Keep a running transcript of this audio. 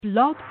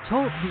Blog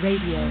Talk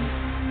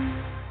Radio.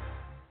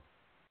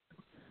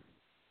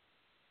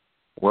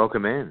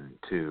 Welcome in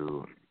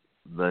to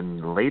the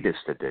latest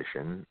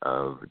edition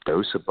of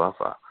Dose of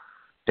Buffa.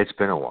 It's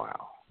been a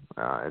while.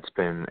 It's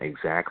been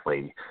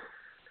exactly,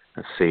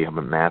 let's see,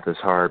 math is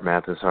hard.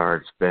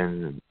 It's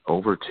been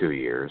over 2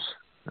 years.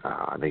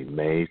 I think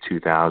May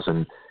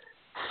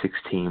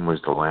 2016 was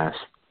the last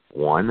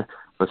one.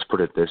 Let's put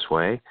it this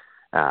way.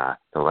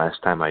 The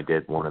last time I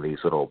did one of these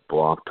little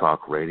blog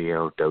talk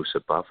radio Dose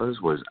of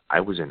Buffas was I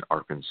was in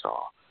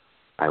Arkansas.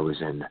 I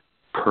was in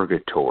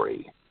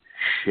Purgatory,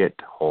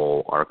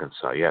 shithole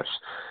Arkansas. Yes,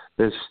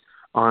 this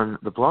on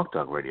the blog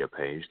talk radio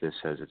page, this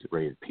says it's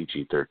rated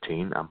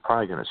PG-13. I'm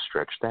probably going to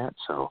stretch that,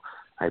 so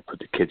I put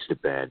the kids to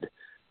bed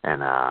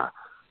and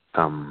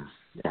come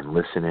and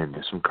listen in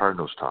to some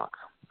Cardinals talk.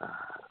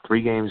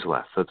 3 games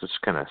left, so let's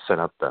just kind of set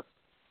up the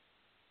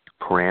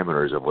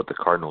parameters of what the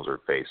Cardinals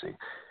are facing.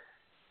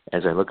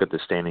 As I look at the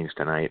standings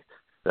tonight,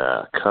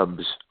 the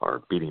Cubs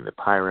are beating the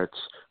Pirates.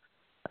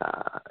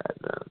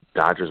 The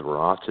Dodgers were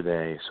off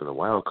today, so the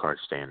wild card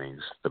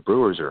standings, the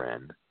Brewers are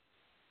in.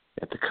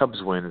 If the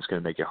Cubs win, it's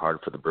going to make it hard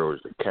for the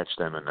Brewers to catch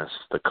them, and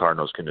the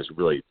Cardinals can just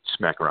really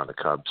smack around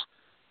the Cubs.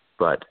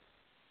 But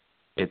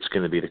it's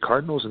going to be the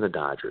Cardinals and the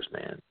Dodgers,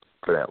 man,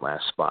 for that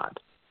last spot.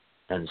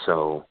 And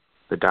so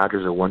the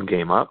Dodgers are 1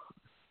 game up.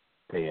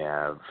 They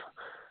have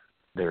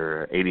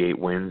their 88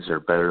 wins are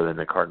better than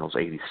the Cardinals'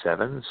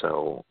 87.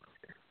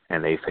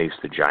 And they face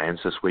the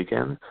Giants this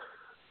weekend.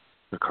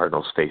 The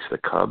Cardinals face the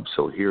Cubs.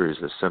 So here is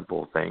the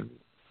simple thing: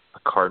 the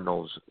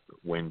Cardinals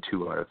win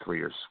 2 out of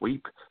 3 or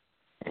sweep,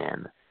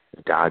 and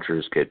the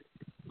Dodgers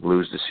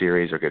lose the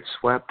series or get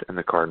swept, and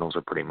the Cardinals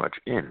are pretty much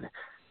in.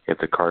 If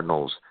the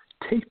Cardinals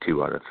take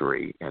 2 out of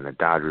 3 and the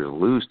Dodgers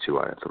lose 2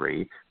 out of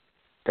 3,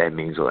 that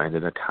means they'll end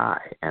in a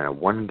tie and a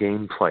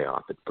 1-game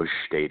playoff at Busch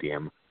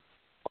Stadium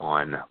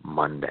on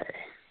Monday.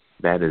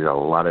 That is a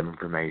lot of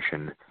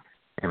information,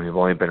 and we've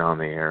only been on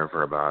the air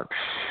for about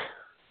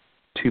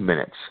 2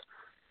 minutes.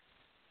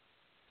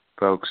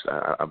 Folks,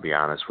 I'll be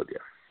honest with you.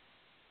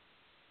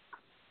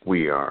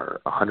 We are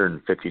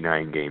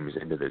 159 games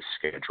into this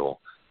schedule,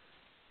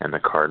 and the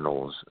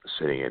Cardinals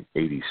sitting at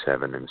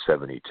 87 and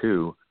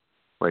 72,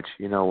 which,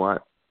 you know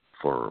what,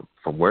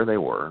 from where they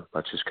were,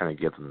 let's just kind of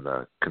give them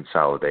the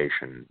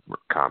consolidation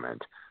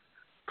comment.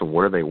 From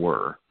where they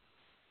were,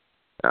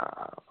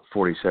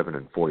 47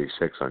 and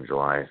 46 on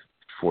July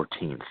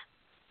 14th,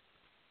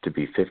 to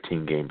be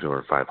 15 games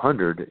over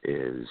 500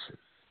 is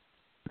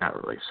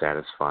not really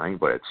satisfying,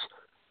 but it's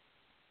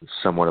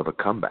somewhat of a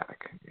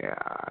comeback.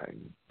 It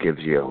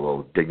gives you a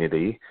little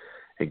dignity.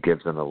 It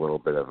gives them a little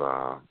bit of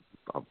a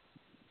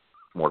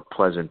more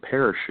pleasant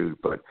parachute,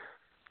 but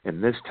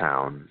in this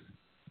town,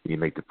 you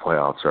make the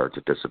playoffs or it's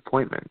a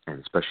disappointment,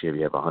 and especially if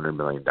you have a $100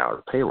 million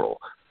payroll.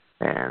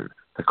 And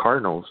the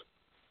Cardinals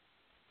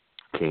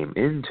came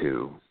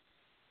into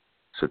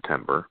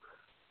September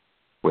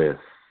with,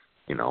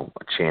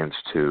 a chance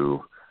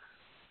to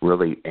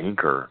really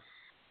anchor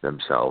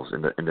themselves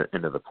into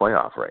the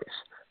playoff race.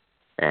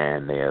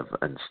 And they have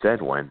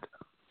instead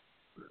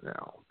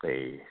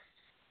they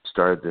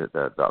started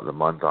the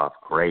month off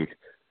great,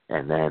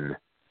 and then,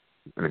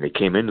 they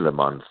came into the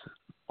month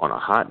on a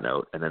hot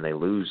note, and then they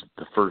lose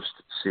the first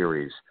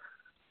series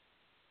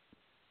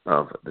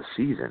of the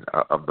season,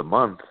 of the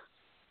month,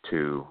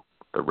 to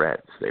the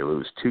Reds. They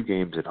lose 2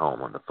 games at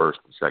home on the 1st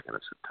and 2nd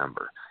of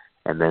September,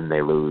 and then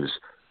they lose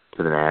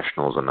to the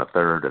Nationals on the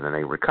 3rd, and then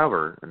they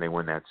recover, and they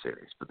win that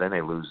series. But then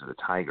they lose to the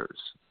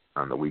Tigers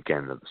on the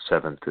weekend of the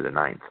 7th to the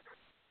 9th.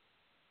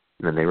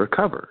 And then they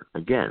recover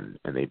again,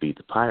 and they beat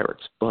the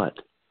Pirates. But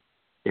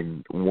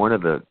in one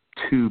of the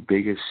 2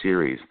 biggest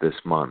series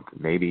this month,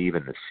 maybe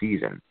even the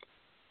season,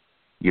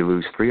 you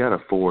lose 3 out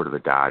of 4 to the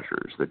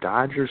Dodgers. The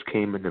Dodgers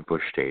came into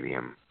Busch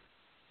Stadium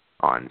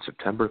on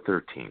September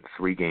 13th,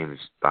 3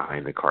 games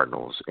behind the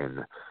Cardinals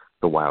in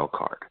the wild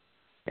card.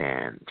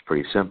 And it's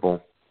pretty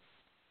simple.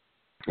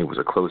 It was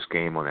a close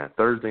game on that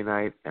Thursday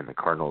night, and the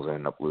Cardinals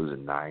ended up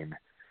losing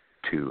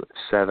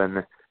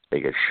 9-7. They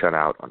get shut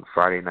out on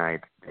Friday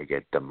night. They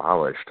get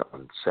demolished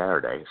on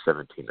Saturday,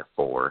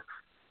 17-4.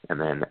 And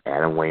then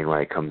Adam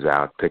Wainwright comes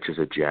out, pitches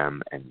a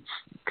gem, and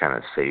kind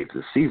of saves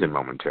the season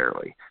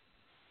momentarily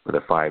with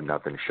a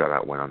 5-0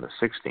 shutout win on the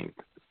 16th.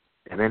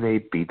 And then they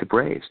beat the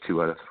Braves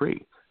 2 out of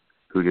 3,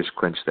 who just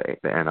clinched the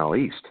NL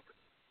East.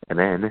 And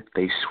then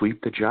they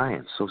sweep the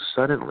Giants. So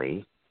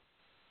suddenly,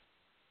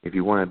 if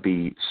you want to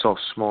be so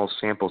small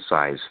sample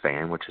size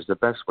fan, which is the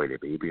best way to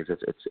be because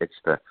it's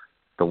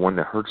the one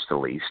that hurts the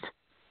least,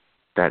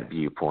 that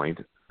viewpoint,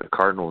 the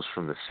Cardinals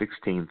from the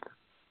 16th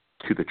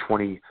to the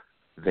 20th,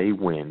 they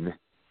win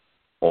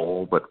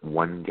all but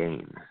 1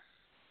 game.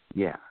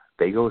 Yeah,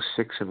 they go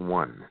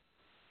 6-1.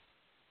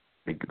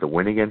 The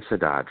win against the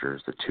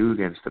Dodgers, the 2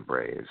 against the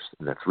Braves,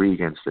 and the 3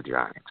 against the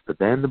Giants. But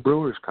then the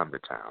Brewers come to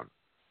town,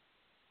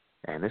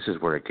 and this is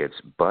where it gets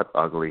butt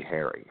ugly,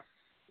 hairy,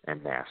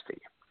 and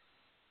nasty.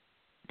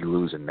 You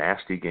lose a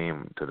nasty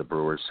game to the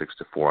Brewers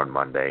 6-4 on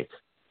Monday.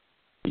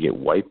 You get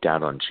wiped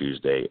out on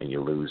Tuesday, and you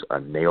lose a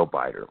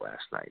nail-biter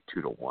last night,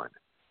 2-1.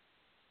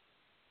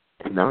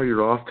 Now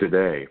you're off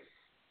today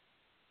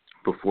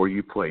before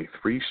you play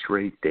 3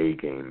 straight day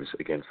games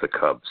against the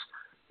Cubs.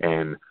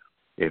 And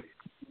if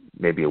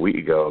maybe a week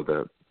ago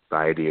the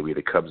idea would be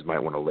the Cubs might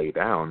want to lay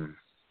down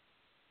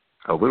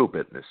a little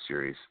bit in this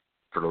series,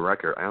 for the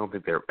record, I don't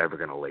think they're ever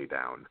going to lay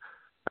down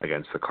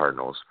against the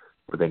Cardinals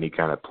with any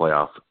kind of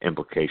playoff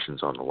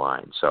implications on the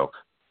line. So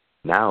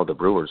now the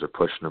Brewers are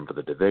pushing them for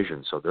the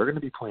division, so they're going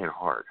to be playing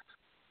hard.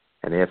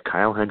 And they have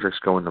Kyle Hendricks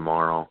going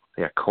tomorrow.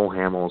 They have Cole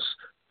Hamels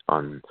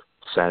on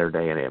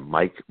Saturday, and they have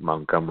Mike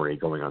Montgomery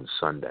going on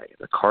Sunday.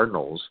 The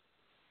Cardinals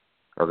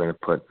are going to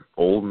put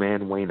old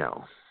man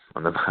Waino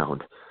on the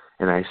mound.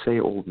 And I say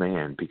old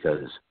man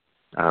because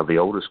the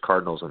oldest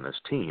Cardinals on this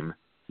team,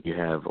 you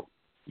have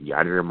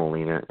Yadier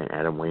Molina and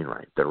Adam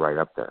Wainwright. They're right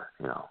up there.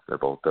 They're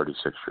both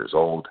 36 years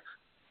old.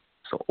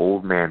 So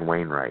old man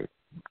Wainwright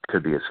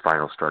could be his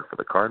final start for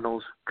the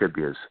Cardinals, could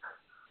be his,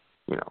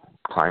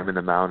 climbing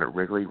the mound at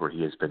Wrigley, where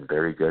he has been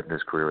very good in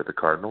his career with the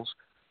Cardinals.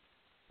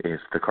 If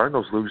the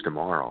Cardinals lose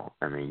tomorrow,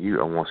 you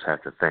almost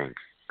have to think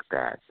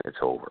that it's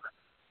over,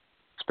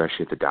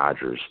 especially if the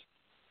Dodgers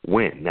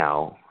win.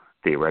 Now,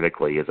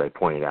 theoretically, as I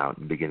pointed out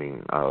in the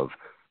beginning of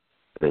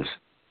this,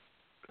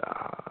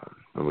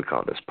 what do we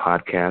call this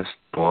podcast,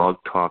 Blog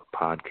Talk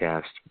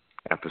podcast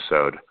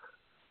episode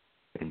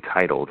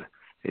entitled,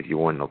 if you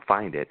want to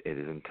find it, it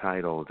is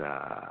entitled,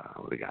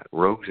 what we got?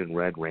 Rogues in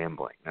Red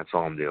Rambling. That's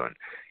all I'm doing.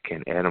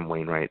 Can Adam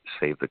Wainwright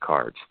save the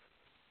Cards?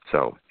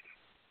 So,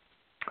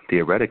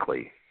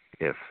 theoretically,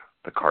 if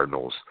the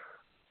Cardinals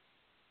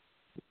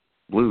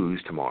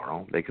lose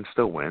tomorrow, they can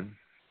still win.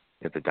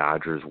 If the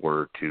Dodgers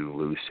were to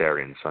lose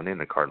Saturday and Sunday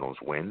and the Cardinals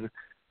win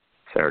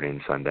Saturday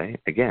and Sunday,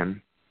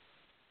 again,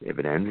 if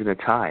it ends in a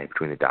tie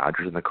between the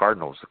Dodgers and the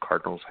Cardinals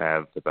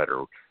have the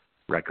better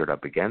record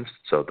up against,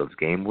 so those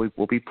games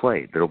will be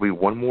played. There will be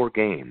one more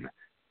game.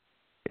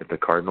 If the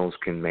Cardinals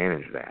can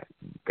manage that,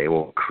 they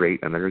will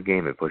create another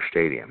game at Busch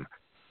Stadium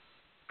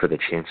for the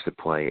chance to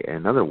play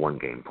another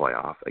one-game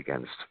playoff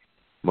against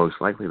most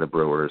likely the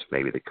Brewers,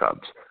 maybe the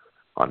Cubs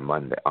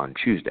on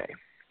Tuesday.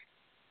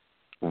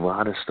 A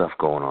lot of stuff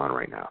going on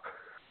right now.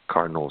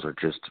 Cardinals are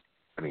just,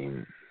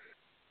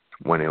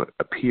 when it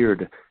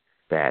appeared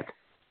that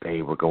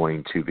they were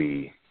going to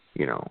be,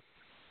 let's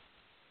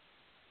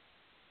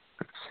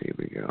see,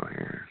 we go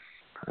here.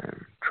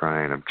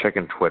 I'm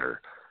checking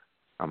Twitter.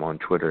 I'm on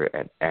Twitter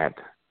at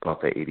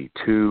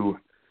Buffet82.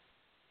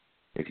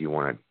 If you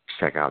want to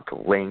check out the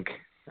link,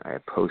 I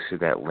have posted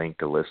that link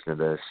to listen to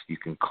this. You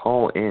can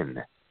call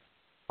in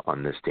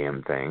on this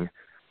damn thing,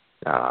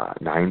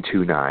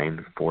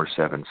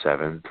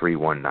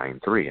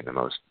 929-477-3193, and the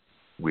most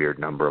weird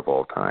number of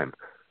all time.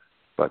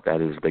 But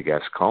that is the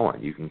guest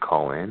call-in. You can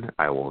call in.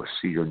 I will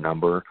see your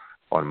number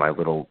on my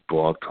little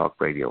Blog Talk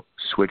Radio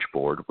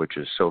switchboard, which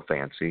is so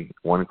fancy.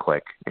 One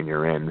click and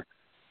you're in.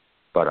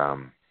 But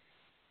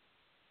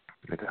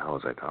what the hell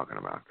was I talking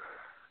about?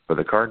 For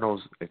the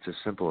Cardinals, it's as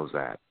simple as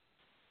that.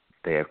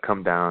 They have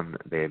come down.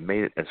 They have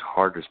made it as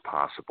hard as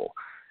possible.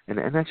 And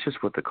that's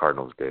just what the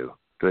Cardinals do.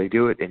 Do they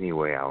do it any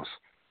way else?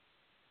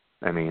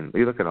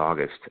 We look at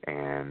August,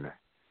 and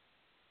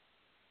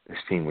this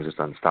team was just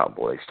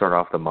unstoppable. They start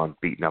off the month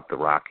beating up the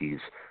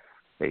Rockies.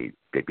 They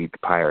beat the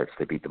Pirates.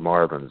 They beat the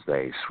Marlins.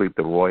 They sweep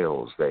the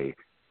Royals. They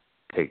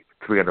take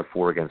 3 out of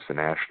 4 against the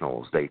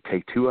Nationals. They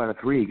take 2 out of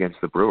 3 against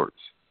the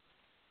Brewers.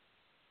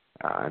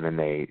 And then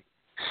they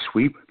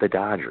sweep the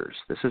Dodgers.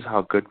 This is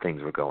how good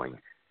things were going.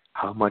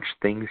 How much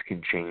things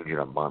can change in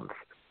a month.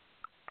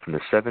 From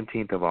the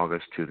 17th of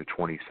August to the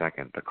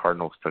 22nd, the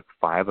Cardinals took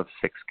 5 of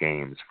 6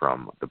 games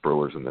from the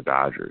Brewers and the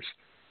Dodgers.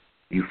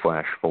 You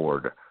flash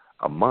forward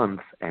a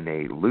month, and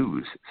they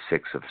lose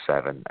 6 of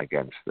 7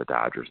 against the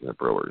Dodgers and the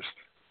Brewers.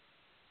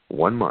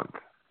 1 month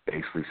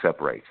basically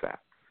separates that.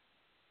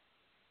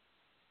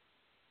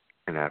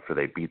 And after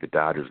they beat the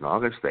Dodgers in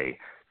August, they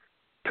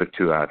took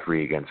 2 out of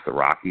 3 against the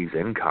Rockies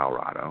in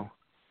Colorado.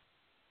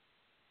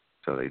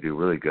 So they do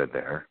really good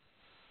there.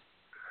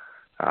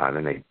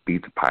 Then they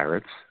beat the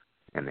Pirates,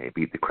 and they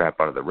beat the crap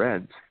out of the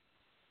Reds.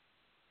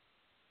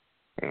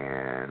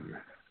 And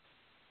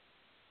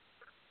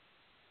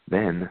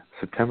then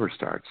September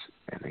starts,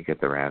 and they get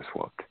their ass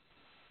whooped.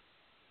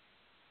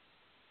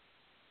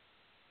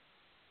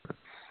 Let's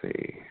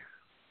see.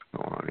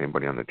 What's going on?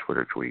 Anybody on the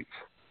Twitter tweets?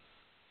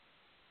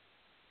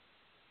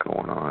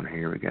 Going on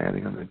here? We got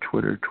anything on the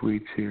Twitter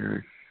tweets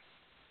here?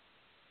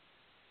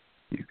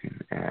 You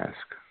can ask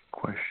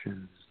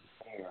questions.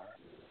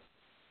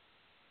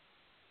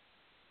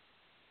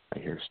 I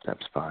hear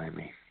steps behind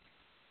me.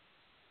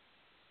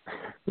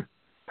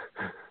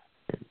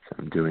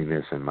 I'm doing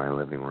this in my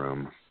living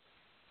room,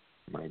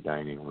 my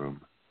dining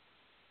room.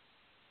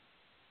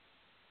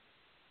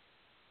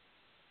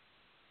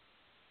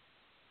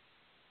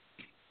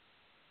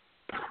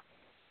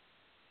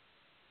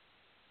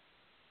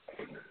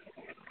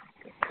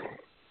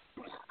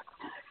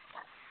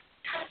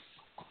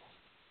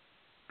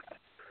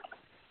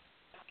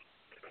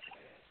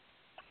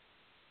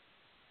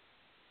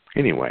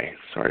 Anyway,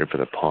 sorry for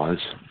the pause.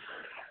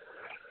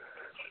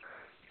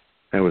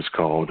 That was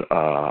called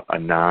a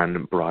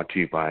non-brought to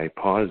you by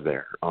pause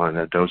there on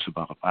a Dose of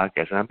Baba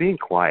podcast. And I'm being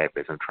quiet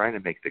because I'm trying to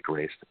make the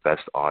greatest, the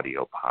best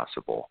audio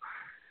possible.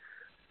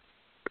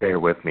 Bear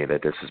with me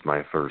that this is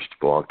my first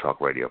Blog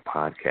Talk Radio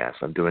podcast.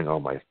 I'm doing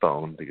on my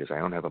phone because I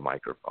don't have a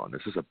microphone.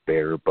 This is a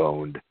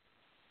bare-boned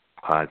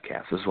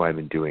podcast. This is why I've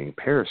been doing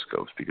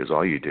Periscopes, because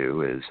all you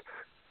do is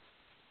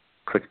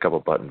click a couple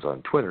buttons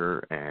on Twitter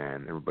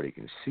and everybody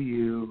can see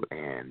you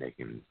and they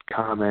can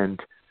comment.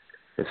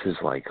 This is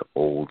like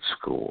old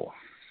school.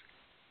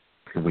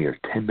 And we are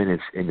 10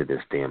 minutes into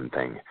this damn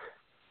thing.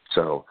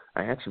 So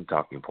I had some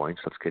talking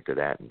points. Let's get to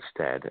that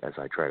instead as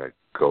I try to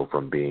go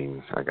from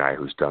being a guy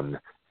who's done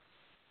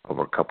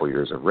over a couple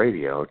years of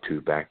radio to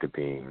back to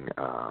being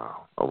a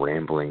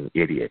rambling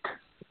idiot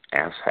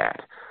asshat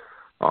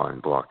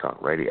on Blog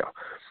Talk Radio.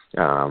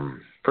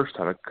 First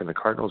topic, can the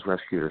Cardinals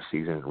rescue their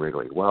season in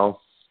Wrigley? Well,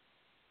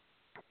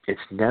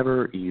 it's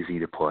never easy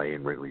to play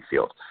in Wrigley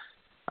Field.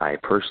 I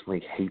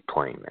personally hate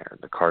playing there.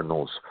 The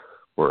Cardinals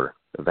were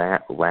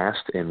that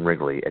last in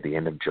Wrigley at the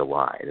end of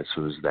July. This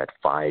was that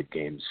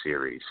 5-game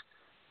series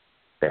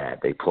that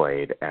they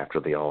played after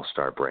the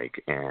All-Star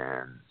break,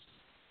 and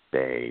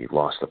they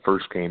lost the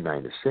first game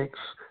 9-6,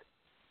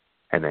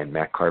 and then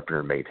Matt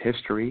Carpenter made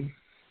history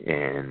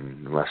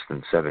in less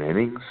than 7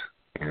 innings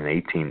in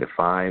an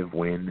 18-5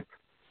 win.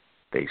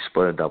 They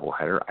split a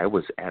doubleheader. I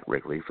was at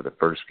Wrigley for the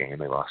first game.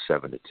 They lost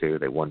 7-2.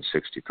 They won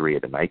 6-3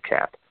 at the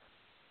nightcap.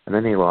 And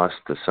then they lost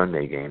the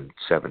Sunday game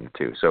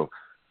 7-2. So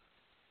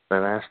the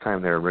last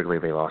time they were at Wrigley,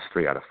 they lost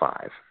 3 out of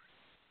 5.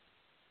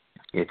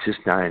 It's just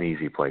not an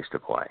easy place to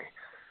play.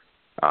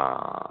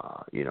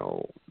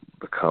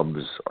 The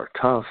Cubs are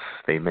tough.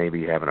 They may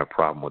be having a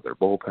problem with their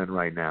bullpen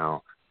right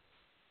now.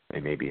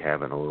 They may be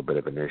having a little bit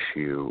of an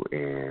issue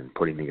in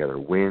putting together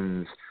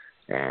wins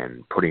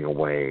and putting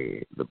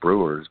away the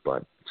Brewers,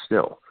 but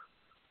still.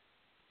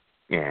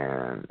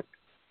 And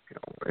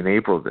in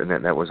April, and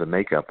that was a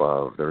makeup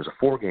of, there was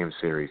a 4-game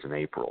series in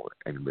April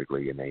in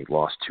Wrigley, and they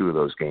lost 2 of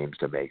those games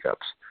to makeups.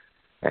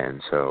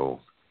 And so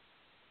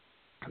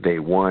they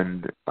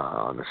won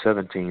on the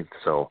 17th.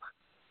 So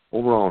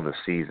overall in the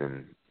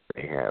season,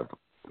 they have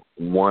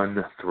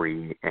won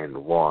 3 and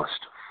lost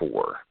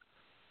 4.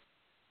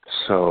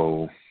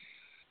 So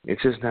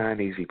it's just not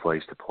an easy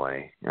place to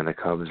play. And the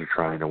Cubs are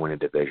trying to win a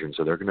division,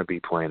 so they're going to be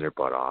playing their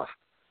butt off.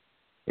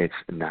 It's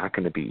not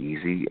going to be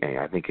easy. And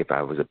I think if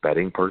I was a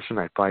betting person,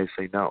 I'd probably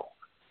say no.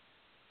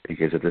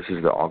 Because if this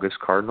is the August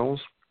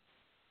Cardinals,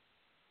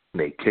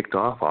 they kicked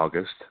off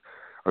August,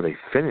 or they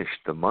finished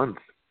the month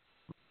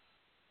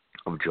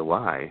of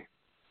July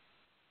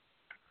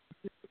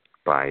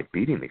by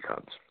beating the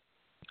Cubs.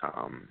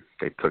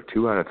 They took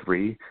 2 out of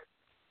 3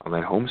 on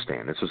that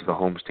homestand. This was the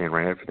homestand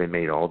right after they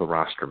made all the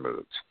roster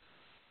moves,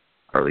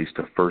 or at least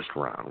the first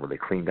round, where they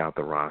cleaned out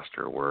the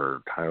roster, where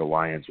Tyler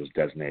Lyons was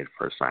designated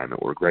for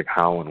assignment, where Greg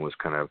Holland was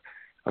kind of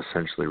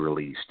essentially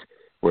released,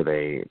 where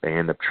they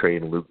ended up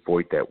trading Luke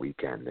Voigt that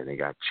weekend, and they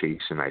got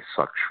Chase and I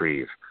Suck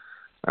Shreve.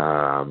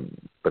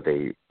 But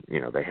they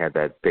had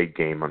that big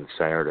game on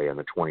Saturday on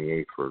the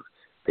 28th where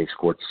they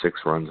scored 6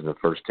 runs in the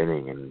first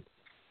inning, and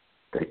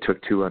they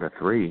took 2 out of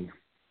 3.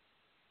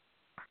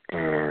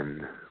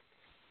 And,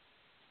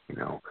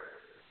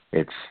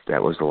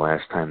 that was the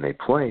last time they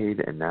played,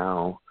 and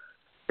now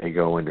they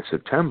go into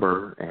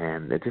September,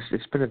 and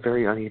it's been a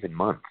very uneven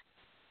month.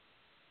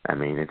 I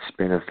mean, it's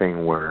been a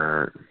thing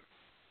where,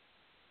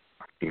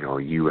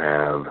 you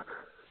have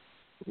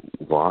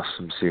lost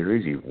some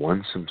series, you've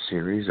won some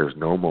series, there's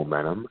no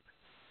momentum.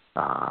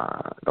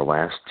 The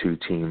last 2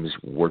 teams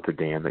worth a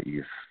damn that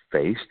you've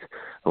faced.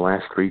 The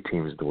last 3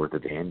 teams worth a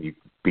damn. You've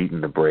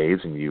beaten the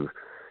Braves, and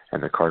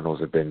the Cardinals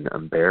have been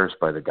embarrassed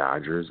by the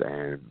Dodgers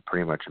and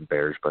pretty much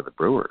embarrassed by the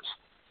Brewers.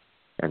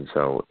 And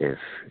so if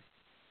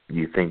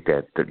you think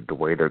that the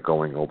way they're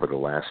going over the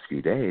last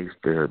few days,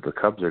 the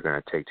Cubs are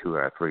going to take 2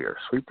 out of 3 or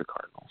sweep the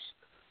Cardinals.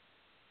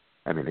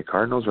 I mean, the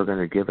Cardinals are going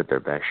to give it their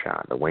best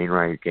shot. The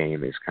Wainwright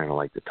game is kind of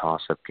like the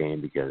toss-up game,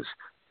 because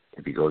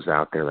if he goes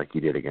out there like he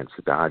did against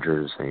the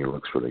Dodgers and he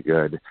looks really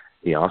good,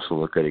 he also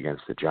looked good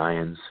against the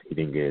Giants. He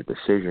didn't get a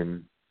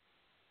decision.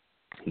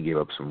 He gave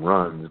up some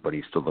runs, but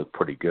he still looked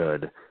pretty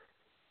good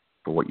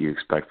for what you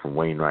expect from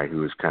Wainwright,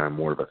 who is kind of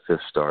more of a 5th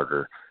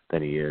starter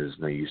than he is,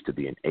 and he used to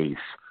be an 8th.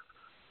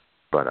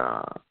 But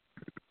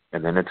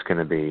and then it's going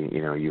to be,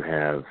 you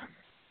have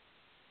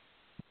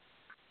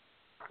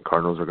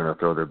Cardinals are going to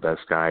throw their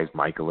best guys,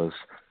 Michaelis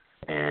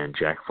and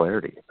Jack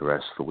Flaherty, the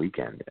rest of the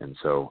weekend. And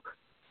so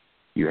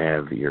you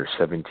have your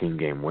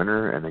 17-game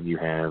winner, and then you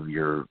have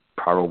your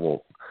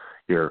probable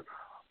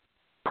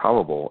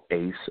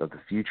ace of the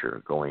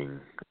future going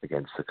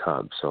against the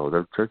Cubs. So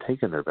they're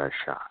taking their best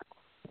shot.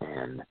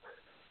 And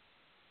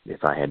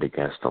if I had to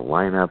guess the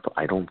lineup,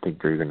 I don't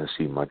think you're going to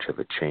see much of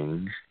a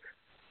change.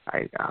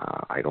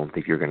 I don't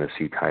think you're going to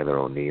see Tyler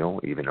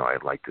O'Neill, even though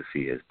I'd like to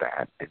see his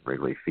bat at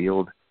Wrigley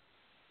Field.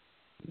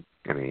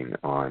 I mean,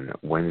 on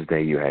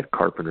Wednesday you had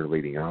Carpenter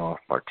leading off,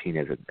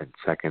 Martinez at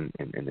second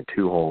in the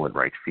 2-hole in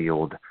right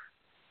field.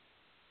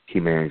 He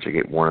managed to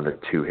get one of the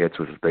 2 hits,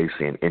 which was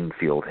basically an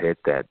infield hit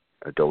that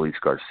Adolis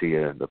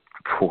Garcia, the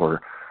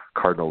poor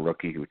Cardinal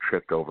rookie who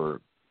tripped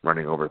over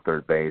running over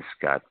third base,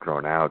 got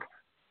thrown out.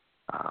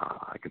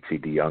 I could see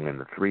DeYoung in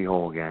the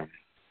 3-hole again.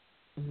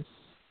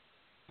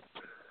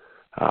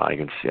 I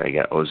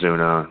got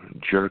Ozuna,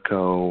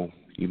 Jerko.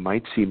 You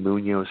might see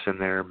Munoz in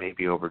there,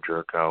 maybe over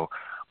Jerko,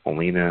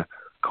 Molina,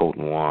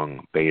 Colton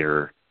Wong,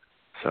 Bader.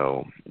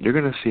 So you're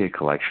going to see a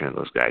collection of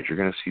those guys. You're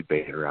going to see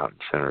Bader out in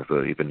center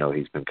field, even though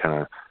he's been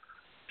kind of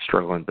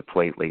struggling at the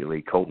plate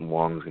lately. Colton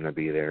Wong's going to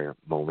be there,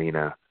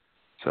 Molina.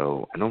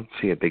 So I don't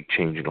see a big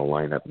change in the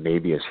lineup,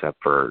 maybe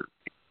except for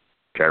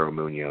Jairo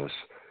Munoz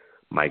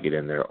might get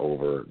in there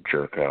over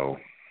Jerko,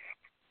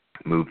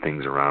 move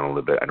things around a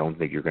little bit. I don't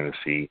think you're going to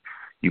see –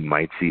 you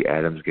might see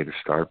Adams get a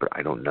start, but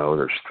I don't know.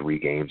 There's 3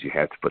 games. You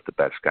have to put the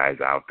best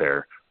guys out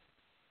there.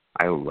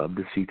 I would love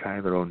to see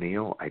Tyler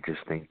O'Neill. I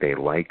just think they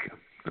like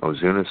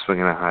Ozuna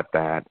swinging a hot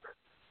bat.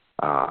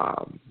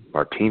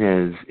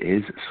 Martinez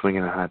is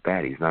swinging a hot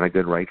bat. He's not a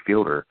good right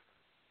fielder.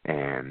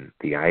 And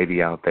the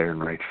Ivy out there in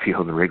right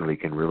field in Wrigley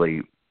can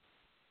really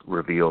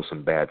reveal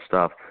some bad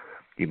stuff.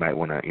 You might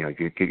want to,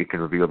 it can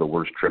reveal the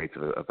worst traits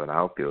of an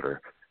outfielder.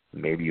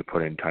 Maybe you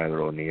put in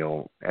Tyler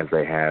O'Neill, as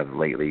they have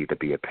lately, to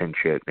be a pinch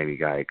hit. Maybe a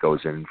guy that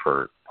goes in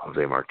for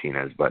Jose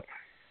Martinez. But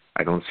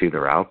I don't see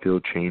their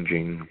outfield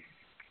changing.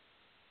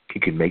 You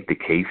can make the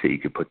case that you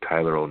could put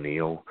Tyler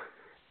O'Neill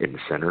in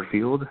center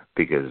field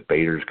because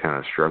Bader's kind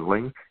of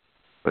struggling.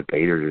 But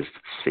Bader just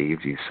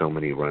saves you so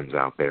many runs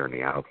out there in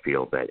the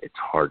outfield that it's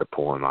hard to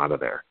pull him out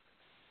of there.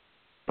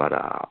 But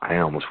I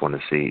almost want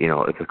to see,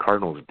 if the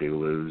Cardinals do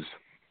lose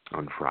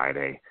on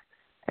Friday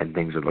and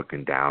things are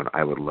looking down,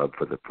 I would love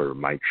for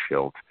Mike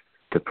Shildt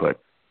to put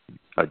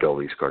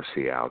Adolis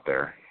Garcia out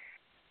there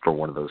for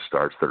one of those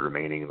starts that are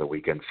remaining in the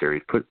weekend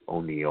series. Put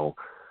O'Neill,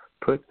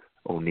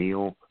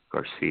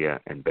 Garcia,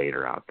 and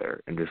Bader out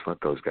there and just let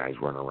those guys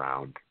run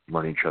around,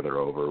 run each other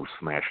over,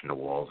 smashing the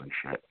walls and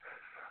shit.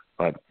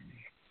 But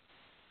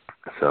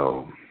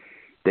so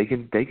they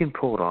can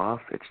pull it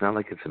off. It's not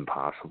like it's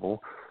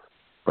impossible,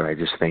 but I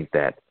just think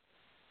that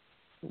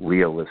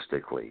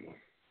realistically,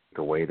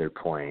 the way they're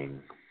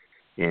playing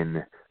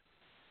in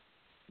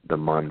the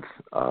month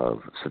of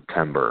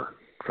September,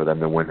 for them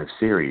to win a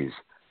series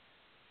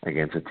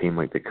against a team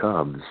like the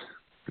Cubs,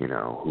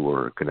 who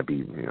are going to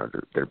be,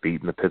 they're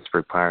beating the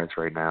Pittsburgh Pirates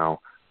right now.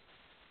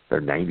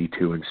 They're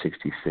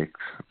 92-66.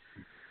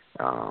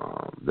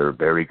 They're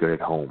very good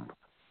at home.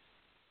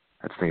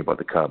 Let's think about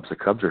the Cubs. The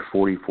Cubs are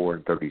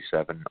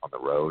 44-37 on the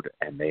road,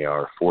 and they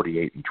are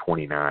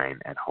 48-29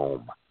 at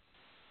home.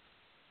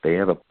 They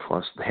have a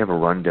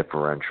run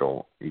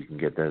differential. You can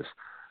get this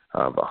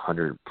of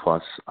 100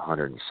 plus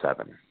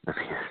 107.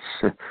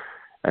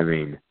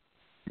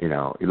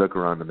 You look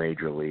around the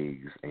major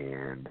leagues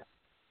and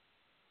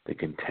the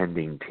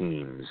contending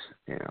teams.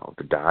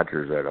 The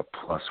Dodgers are at a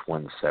plus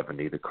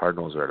 170. The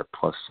Cardinals are at a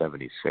plus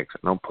 76. I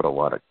don't put a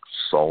lot of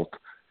salt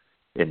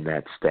in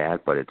that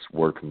stat, but it's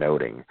worth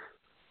noting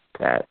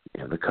that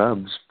the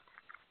Cubs,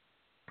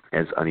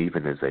 as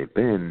uneven as they've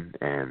been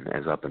and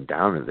as up and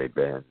down as they've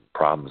been,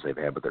 problems they've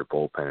had with their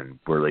bullpen and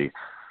really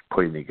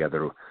putting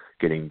together,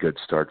 getting good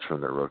starts from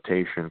their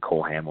rotation.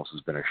 Cole Hamels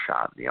has been a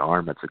shot in the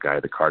arm. That's a guy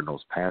the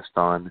Cardinals passed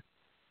on.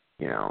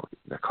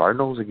 The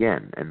Cardinals,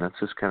 again, and let's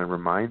just kind of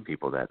remind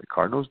people that the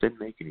Cardinals didn't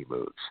make any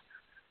moves.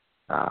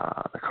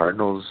 The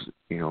Cardinals,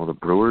 the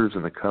Brewers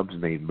and the Cubs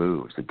made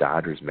moves. The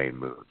Dodgers made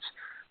moves.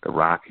 The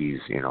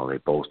Rockies, they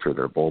bolstered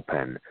their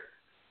bullpen.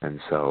 And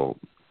so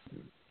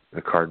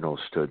the Cardinals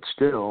stood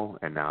still,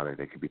 and now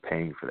they could be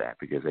paying for that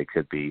because they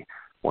could be,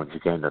 once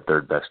again, the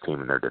third best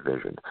team in their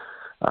division.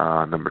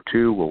 Number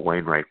 2, Will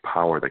Wainwright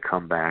power the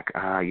comeback.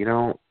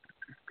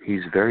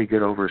 He's very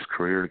good over his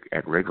career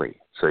at Wrigley,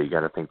 so you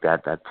got to think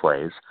that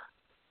plays.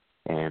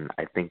 And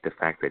I think the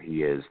fact that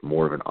he is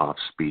more of an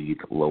off-speed,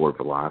 lower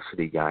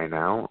velocity guy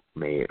now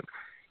may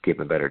give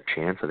him a better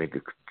chance. I think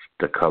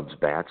the Cubs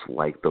bats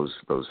like those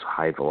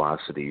high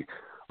velocity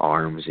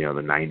arms,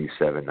 the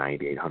 97,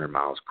 98, 100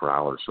 miles per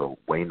hour. So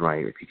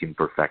Wainwright, if he can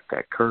perfect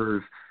that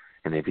curve,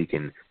 and if he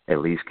can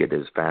at least get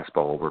his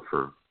fastball over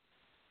for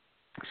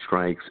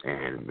strikes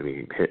and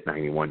maybe hit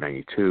 91,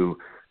 92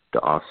 to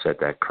offset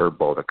that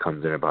curveball that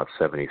comes in about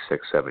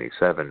 76,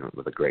 77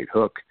 with a great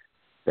hook,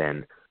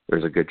 then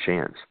there's a good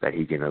chance that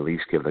he can at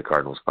least give the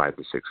Cardinals 5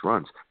 to 6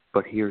 runs.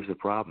 But here's the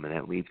problem, and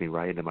that leads me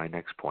right into my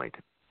next point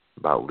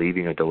about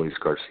leaving Adolis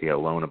Garcia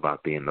alone,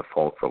 about being the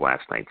fault for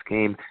last night's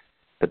game,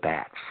 the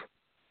bats.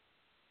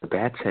 The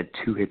bats had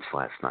 2 hits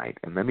last night,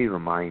 and let me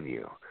remind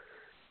you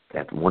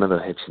that one of the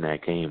hits in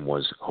that game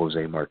was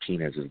Jose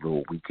Martinez's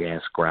little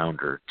weak-ass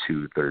grounder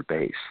to third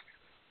base.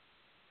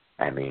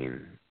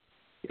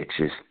 It's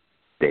just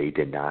they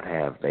did not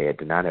have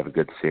a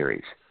good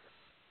series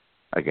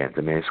against.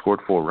 They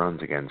scored 4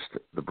 runs against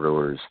the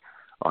Brewers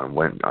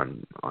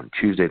on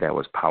Tuesday. That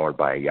was powered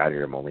by a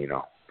Yadier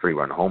Molina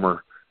 3-run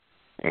homer,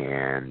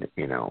 and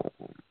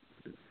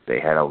they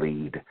had a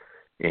lead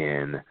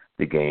in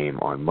the game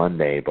on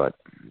Monday, but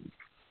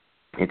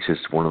it's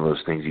just one of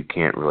those things you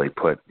can't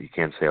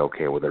say,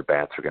 okay, well, their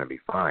bats are going to be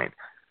fine,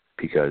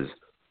 because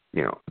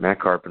Matt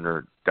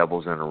Carpenter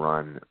doubles in a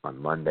run on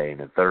Monday in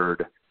the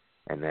third,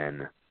 and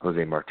then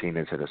Jose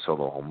Martinez hit a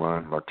solo home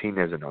run.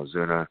 Martinez and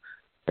Ozuna,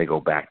 they go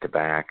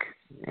back-to-back,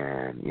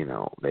 and,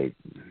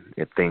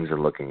 if things are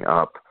looking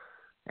up,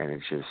 and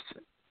it's just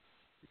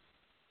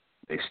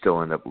they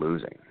still end up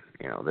losing.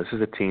 This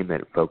is a team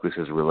that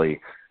focuses really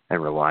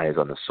and relies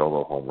on the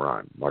solo home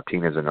run.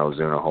 Martinez and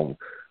Ozuna home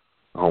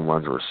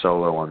runs were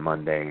solo on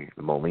Monday.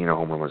 The Molina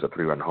home run was a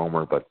 3-run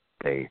homer, but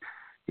they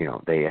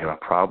have a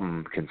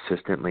problem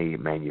consistently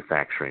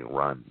manufacturing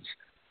runs.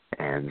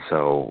 And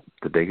so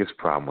the biggest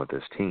problem with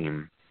this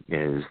team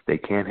is they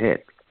can't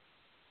hit.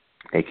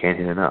 They can't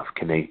hit enough.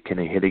 Can they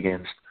hit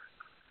against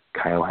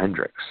Kyle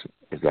Hendricks?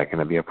 Is that going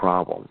to be a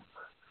problem?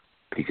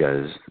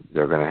 Because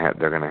they're going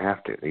to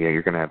have to. Yeah,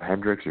 you're going to have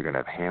Hendricks, you're going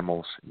to have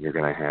Hamels, you're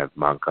going to have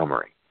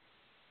Montgomery.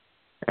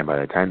 And by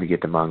the time you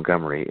get to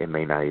Montgomery, it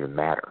may not even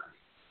matter.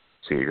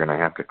 So you're going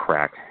to have to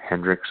crack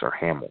Hendricks or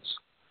Hamels.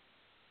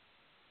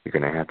 You're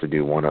going to have to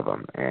do one of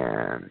them.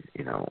 And,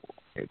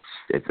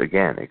 it's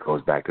again, it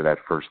goes back to that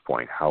first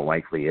point. How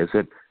likely is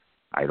it?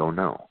 I don't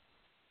know.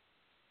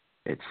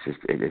 This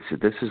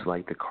is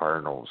like the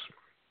Cardinals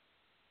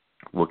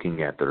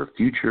looking at their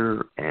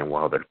future, and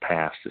while their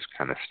past is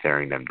kind of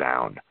staring them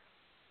down.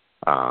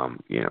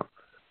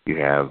 You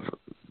have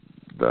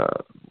the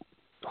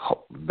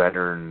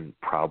veteran,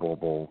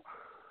 probable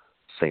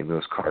St.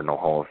 Louis Cardinal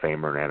Hall of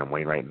Famer and Adam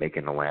Wainwright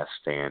making the last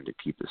stand to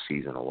keep the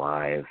season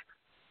alive.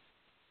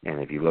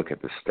 And if you look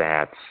at the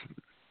stats,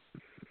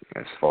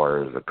 as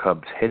far as the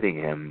Cubs hitting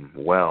him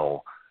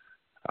well,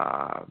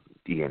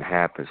 Ian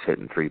Happ is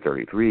hitting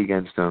 .333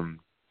 against him.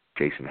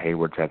 Jason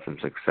Hayward's had some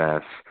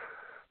success.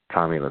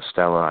 Tommy La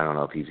Stella, I don't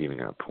know if he's even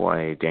going to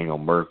play. Daniel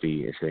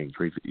Murphy is hitting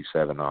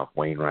 .357 off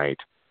Wainwright.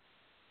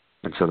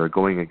 And so they're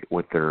going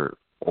with their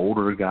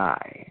older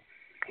guy.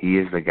 He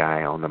is the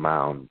guy on the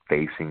mound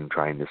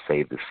trying to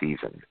save the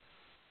season.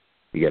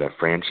 You get a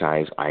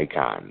franchise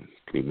icon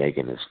to be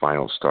making his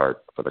final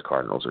start for the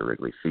Cardinals at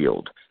Wrigley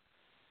Field.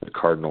 The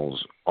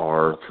Cardinals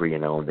are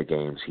 3-0 in the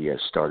games he has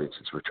started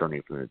since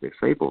returning from the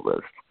disabled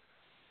list.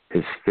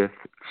 His fifth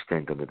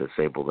stint on the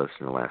disabled list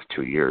in the last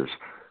 2 years.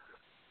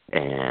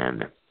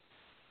 And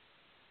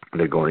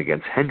they're going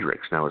against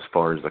Hendricks. Now, as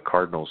far as the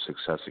Cardinals'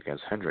 success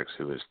against Hendricks,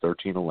 who is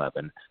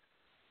 13-11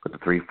 with a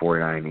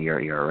 3.49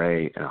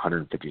 ERA and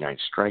 159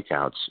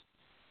 strikeouts,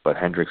 but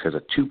Hendricks has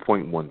a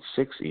 2.16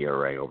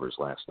 ERA over his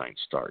last 9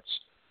 starts.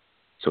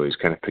 So he's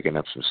kind of picking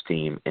up some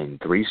steam. In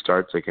 3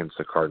 starts against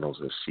the Cardinals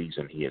this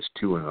season, he is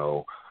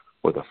 2-0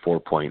 with a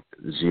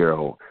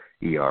 4.0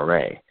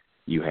 ERA.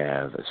 You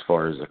have, as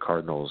far as the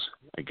Cardinals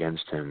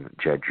against him,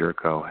 Jed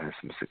Jerko has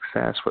some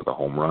success with a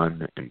home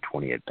run and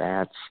 20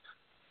 at-bats.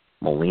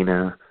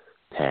 Molina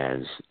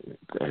has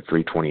a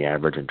 .320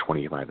 average and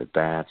 25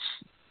 at-bats.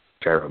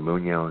 Jairo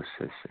Munoz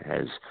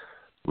has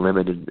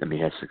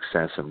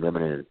success in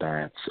limited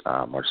at-bats.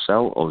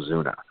 Marcell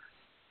Ozuna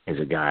is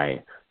a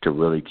guy to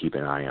really keep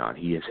an eye on.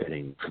 He is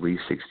hitting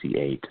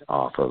 .368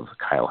 off of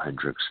Kyle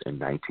Hendricks in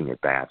 19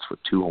 at-bats with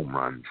 2 home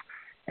runs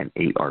and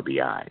 8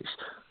 RBIs.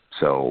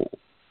 So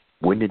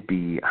wouldn't it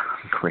be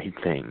a great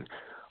thing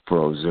for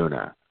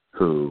Ozuna,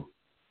 who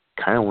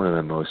kind of one of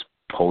the most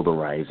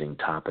polarizing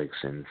topics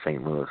in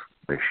St. Louis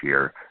this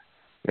year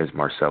is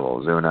Marcell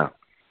Ozuna.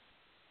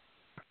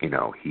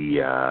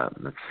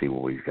 Let's see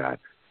what we've got.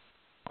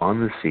 On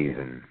the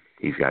season,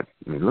 he's got,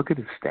 look at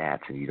his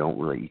stats, and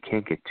you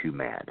can't get too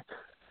mad.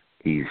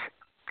 He's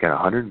got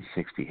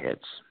 160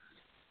 hits.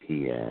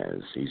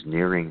 He's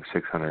nearing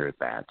 600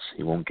 at-bats.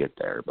 He won't get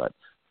there, but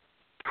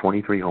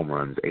 23 home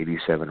runs,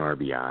 87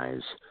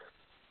 RBIs.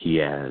 He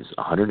has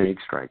 108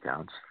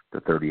 strikeouts, the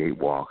 38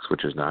 walks,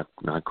 which is not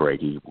great.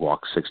 He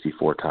walked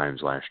 64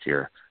 times last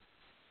year.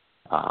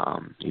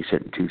 He's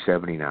hitting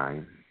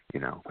 .279,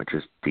 which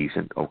is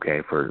decent,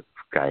 okay, for a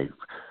guy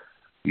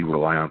you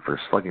rely on for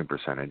slugging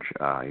percentage.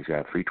 He's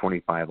got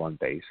 .325 on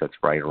base. That's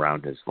right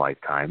around his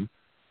lifetime,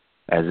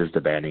 as is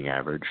the batting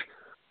average.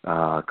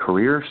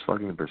 Career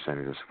slugging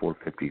percentage is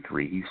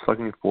 .453. He's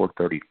slugging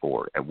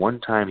 .434. At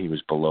one time, he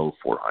was below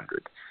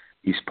 .400.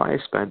 He's probably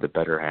spent the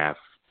better half,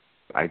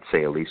 I'd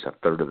say at least a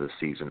third of the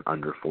season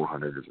under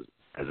 .400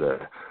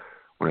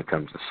 when it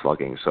comes to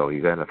slugging. So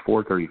he's at a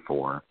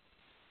 .434.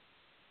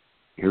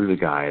 Here's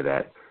a guy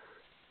that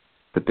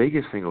the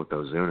biggest thing with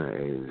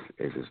Ozuna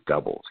is his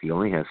doubles. He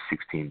only has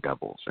 16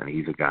 doubles, and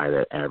he's a guy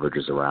that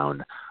averages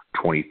around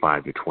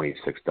 25 to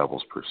 26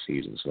 doubles per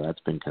season. So that's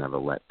been kind of a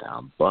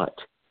letdown. But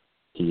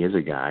he is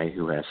a guy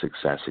who has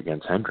success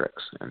against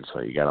Hendricks, and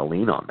so you got to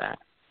lean on that.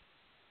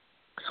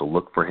 So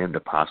look for him to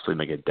possibly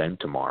make a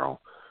dent tomorrow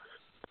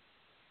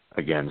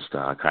against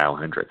Kyle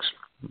Hendricks.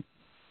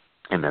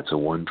 And that's a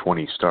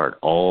 1:20 start.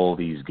 All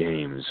these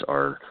games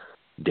are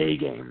day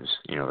games.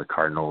 The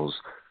Cardinals,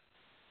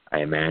 I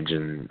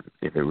imagine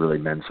if it really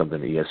meant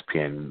something to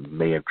ESPN,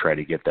 may have tried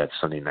to get that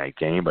Sunday night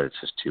game, but it's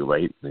just too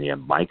late. And you have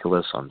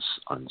Michaelis on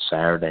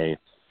Saturday.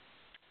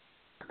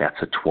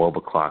 That's a 12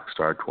 o'clock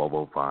start,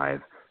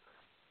 12:05.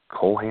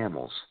 Cole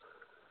Hamels,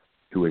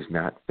 who has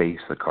not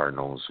faced the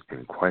Cardinals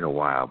in quite a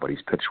while, but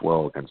he's pitched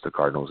well against the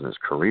Cardinals in his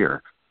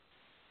career.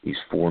 He's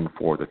 4-4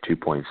 with a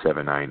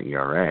 2.79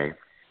 ERA.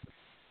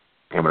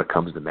 And when it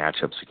comes to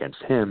matchups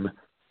against him,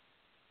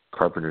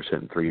 Carpenter's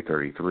hitting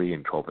 .333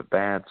 in 12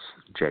 at-bats.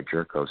 Jed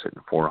Jerko's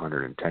hitting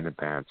 410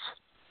 at-bats.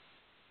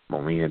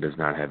 Molina does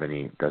not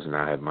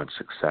have much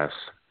success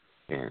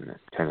in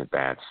 10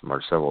 at-bats.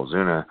 Marcell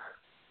Ozuna,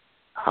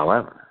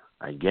 however,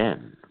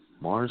 again,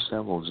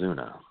 Marcell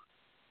Ozuna,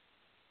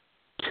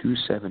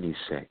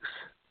 276.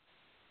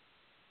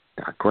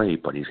 Not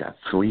great, but he's got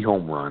 3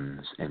 home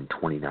runs and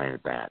 29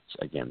 at-bats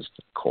against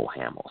Cole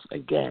Hamels.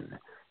 Again,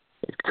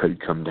 it could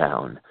come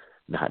down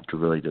not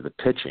really to the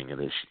pitching of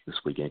this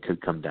weekend. It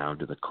could come down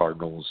to the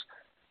Cardinals'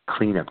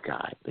 cleanup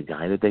guy, the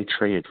guy that they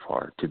traded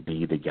for to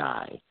be the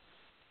guy.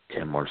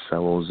 Can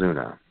Marcell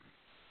Ozuna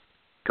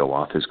go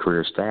off his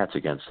career stats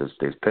against his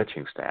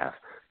pitching staff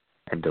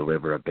and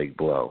deliver a big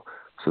blow?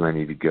 So they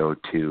need to go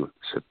to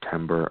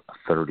September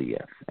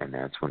 30th, and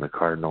that's when the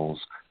Cardinals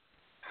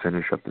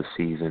finish up the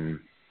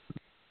season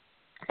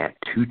at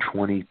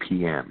 2:20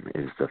 p.m.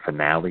 is the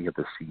finale of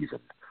the season.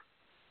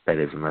 That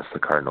is, unless the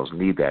Cardinals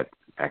need that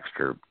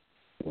extra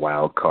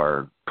wild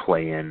card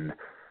play-in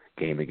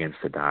game against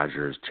the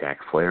Dodgers. Jack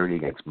Flaherty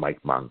against Mike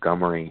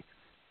Montgomery,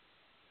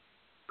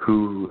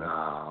 who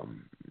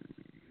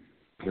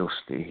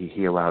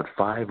he allowed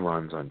 5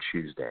 runs on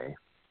Tuesday.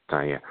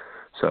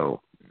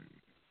 So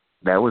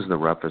that was the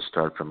roughest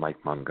start from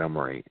Mike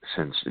Montgomery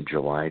since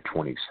July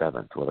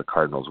 27th, where the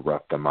Cardinals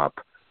roughed him up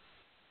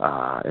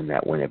in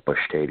that win at Busch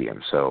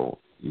Stadium. So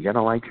you got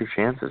to like your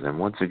chances. And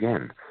once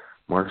again,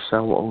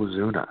 Marcell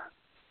Ozuna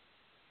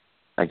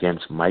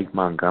against Mike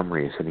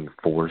Montgomery is hitting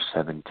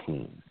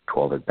 .417,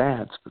 12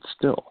 at-bats, but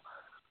still,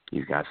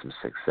 he's got some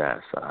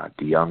success.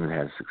 DeYoung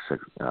has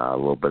a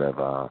little bit of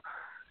a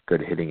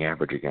good hitting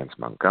average against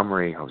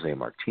Montgomery, Jose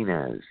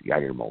Martinez,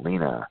 Yadier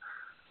Molina.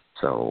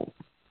 So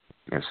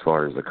as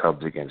far as the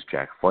Cubs against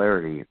Jack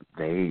Flaherty,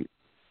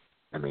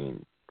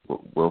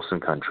 Wilson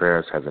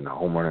Contreras has a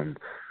home run and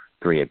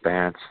 3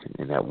 at-bats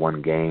in that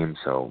one game.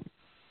 So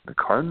the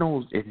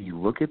Cardinals, if you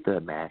look at the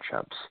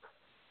matchups,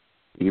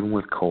 even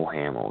with Cole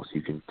Hamels,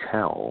 you can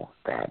tell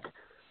that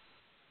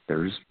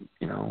there's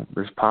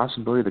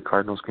possibility the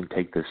Cardinals can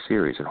take this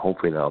series, and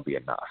hopefully that'll be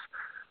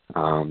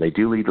enough. They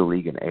do lead the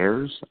league in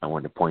errors. I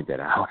wanted to point that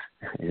out.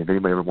 And if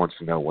anybody ever wants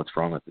to know what's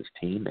wrong with this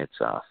team, it's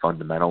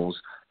fundamentals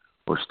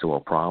were still a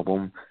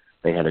problem.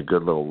 They had a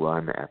good little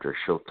run after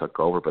Shildt took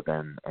over, but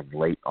then in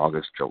late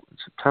August, and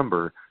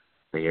September,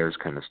 the errors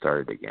kind of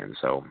started again.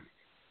 So,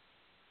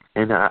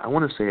 and I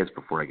want to say this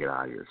before I get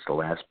out of here. It's the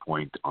last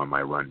point on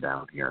my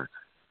rundown here.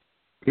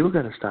 People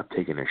got to stop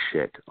taking a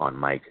shit on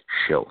Mike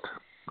Shildt,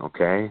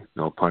 okay?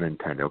 No pun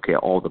intended. Okay,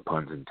 all the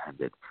puns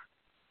intended.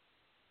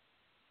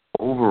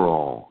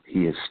 Overall,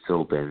 he has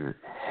still been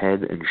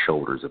head and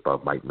shoulders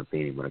above Mike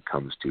Matheny when it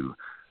comes to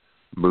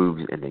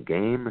moves in the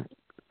game,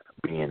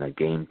 being a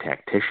game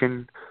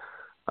tactician,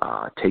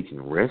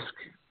 taking risk,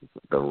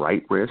 the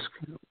right risk,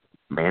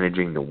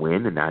 managing to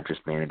win and not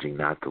just managing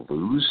not to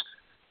lose.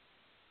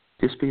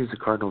 Just because the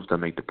Cardinals don't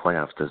make the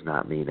playoffs does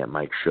not mean that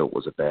Mike Shildt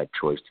was a bad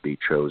choice to be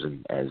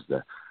chosen as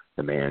the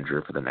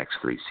manager for the next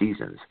 3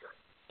 seasons.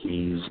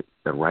 He's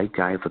the right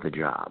guy for the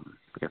job.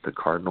 If the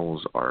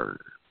Cardinals are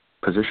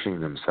positioning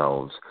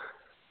themselves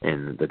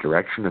in the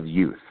direction of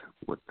youth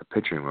with the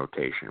pitching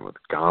rotation, with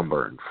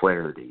Gomber and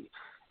Flaherty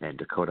and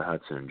Dakota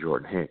Hudson and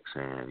Jordan Hicks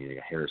and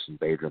Harrison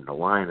Bader in the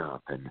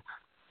lineup and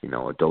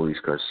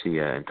Adolis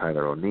Garcia and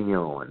Tyler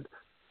O'Neill and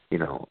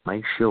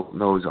Mike Shildt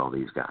knows all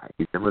these guys.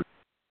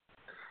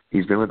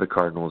 He's been with the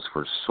Cardinals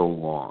for so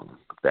long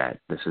that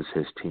this is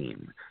his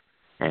team,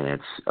 and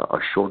it's a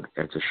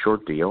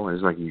short deal.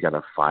 It's like he's got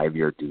a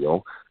 5-year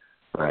deal,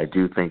 but I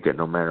do think that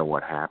no matter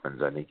what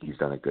happens, I think he's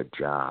done a good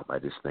job. I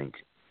just think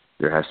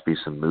there has to be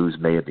some moves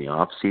made in the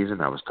off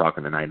season. I was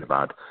talking tonight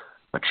about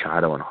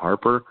Machado and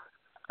Harper.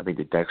 I think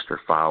the Dexter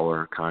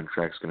Fowler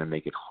contract's going to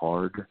make it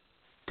hard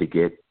to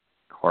get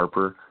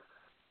Harper.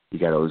 You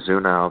got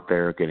Ozuna out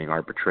there getting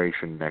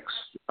arbitration next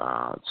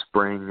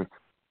spring.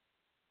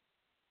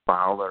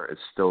 Fowler is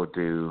still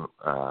due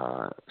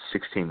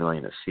 $16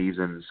 million a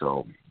season,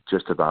 so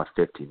just about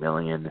 $50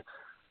 million.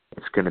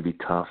 It's going to be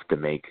tough to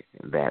make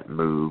that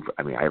move.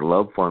 I mean, I'd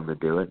love for him to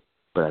do it,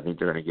 but I think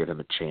they're going to give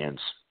him a chance.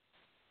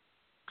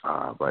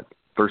 But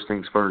first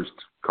things first,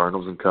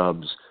 Cardinals and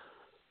Cubs.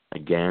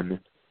 Again,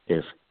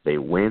 if they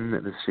win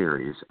the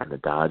series and the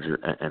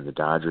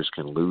Dodgers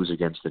can lose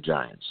against the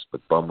Giants,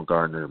 with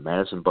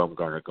Madison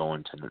Bumgarner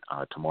going to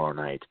tomorrow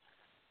night,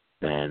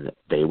 then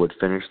they would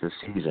finish the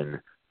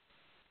season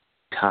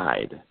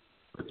tied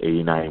with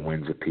 89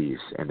 wins apiece,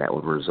 and that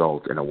would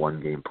result in a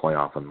 1-game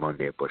playoff on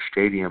Monday at Busch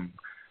Stadium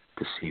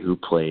to see who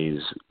plays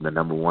the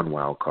number 1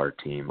 wild card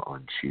team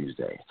on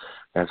Tuesday.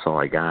 That's all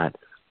I got.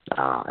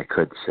 I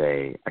could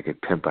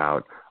pimp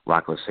out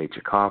La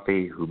Cosecha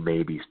Coffee, who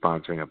may be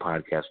sponsoring a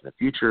podcast in the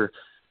future.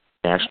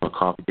 National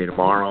Coffee Day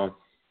tomorrow.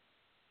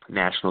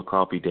 National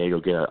Coffee Day,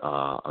 you'll get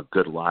a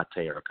good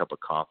latte or a cup of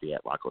coffee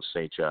at La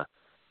Cosecha.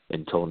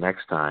 Until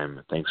next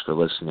time, thanks for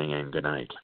listening and good night.